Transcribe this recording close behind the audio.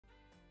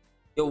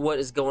Yo, what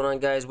is going on,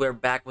 guys? We're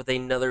back with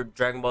another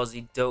Dragon Ball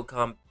Z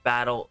Dokkan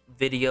Battle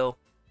video.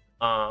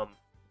 Um,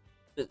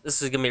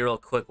 this is gonna be a real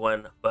quick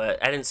one,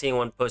 but I didn't see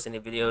anyone post any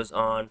videos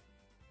on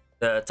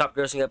the top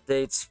grossing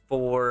updates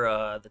for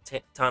the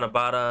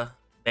Tanabata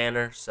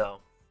banner.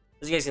 So,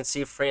 as you guys can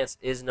see, France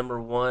is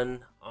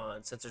 #1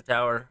 on Sensor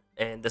Tower,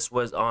 and this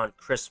was on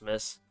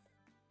Christmas.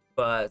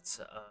 But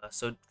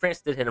so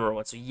France did hit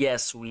 #1. So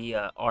yes, we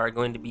are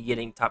going to be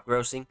getting top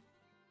grossing.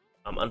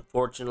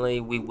 Unfortunately,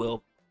 we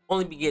will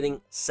only be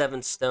getting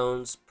 7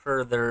 stones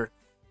per their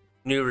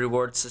new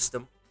reward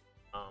system.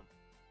 Um,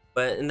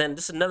 and then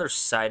just another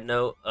side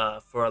note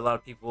for a lot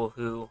of people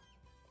who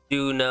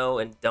do know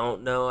and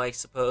don't know, I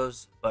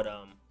suppose. But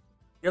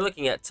you're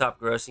looking at top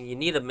grossing, you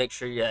need to make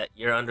sure that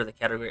you're under the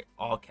category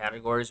all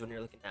categories when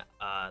you're looking at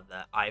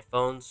the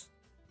iPhones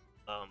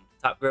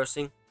top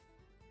grossing.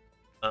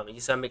 You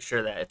just gotta make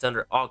sure that it's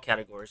under all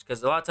categories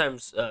because a lot of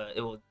times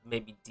it will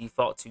maybe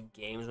default to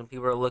games when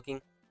people are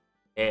looking,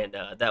 and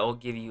that will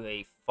give you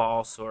a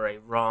false or a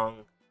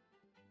wrong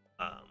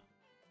um,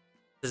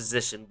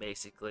 position,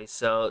 basically.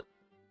 So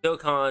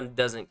Dokkan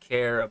doesn't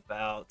care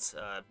about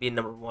being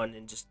 #1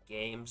 in just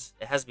games.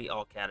 It has to be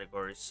all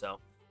categories. So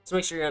just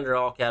make sure you're under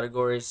all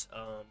categories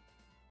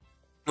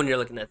when you're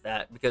looking at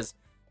that, because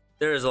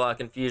there is a lot of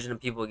confusion and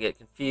people get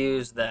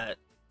confused that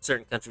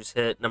certain countries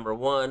hit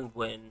 #1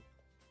 when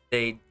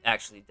they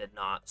actually did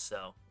not.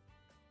 So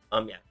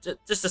yeah,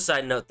 just a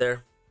side note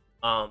there.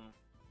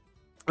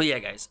 But yeah,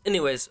 guys.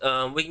 Anyways,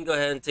 we can go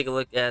ahead and take a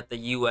look at the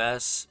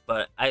U.S.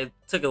 But I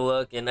took a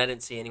look and I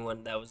didn't see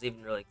anyone that was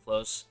even really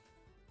close,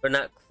 or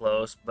not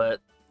close,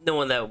 but no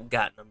one that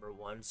got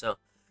 #1. So if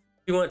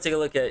you want to take a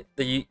look at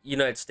the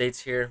United States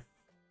here,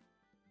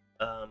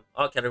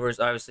 all categories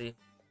obviously,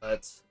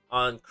 but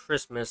on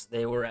Christmas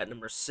they were at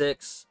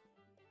 #6,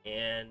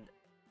 and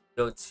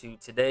go to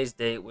today's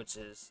date, which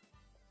is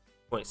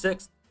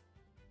 26th.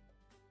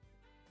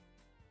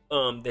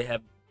 They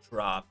have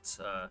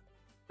dropped.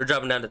 They're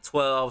dropping down to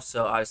 12,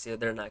 so obviously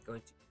they're not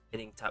going to be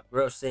hitting top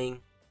grossing.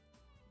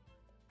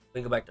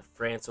 We can go back to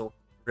France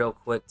real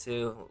quick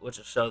too, which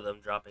will show them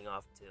dropping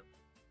off too.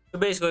 So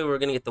basically, we're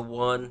gonna get the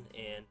 1,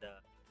 and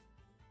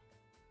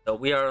so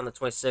we are on the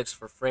 26th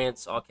for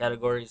France, all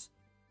categories,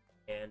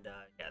 and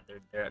yeah,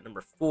 they're at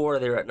 #4.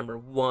 They were at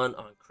 #1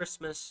 on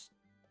Christmas.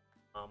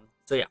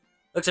 So yeah,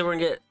 looks like we're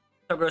gonna get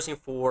top grossing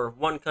for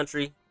one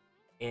country,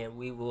 and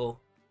we will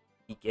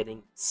be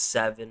getting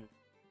 7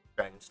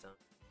 Dragonstone.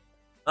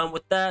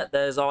 With that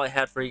is all I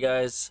had for you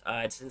guys.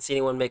 I didn't see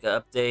anyone make an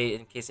update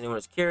in case anyone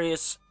was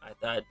curious. I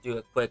thought I'd do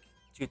a quick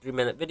 2-3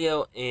 minute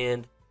video,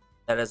 and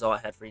that is all I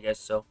had for you guys.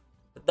 So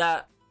with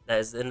that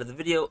is the end of the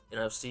video, and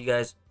I'll see you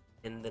guys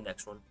in the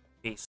next one. Peace.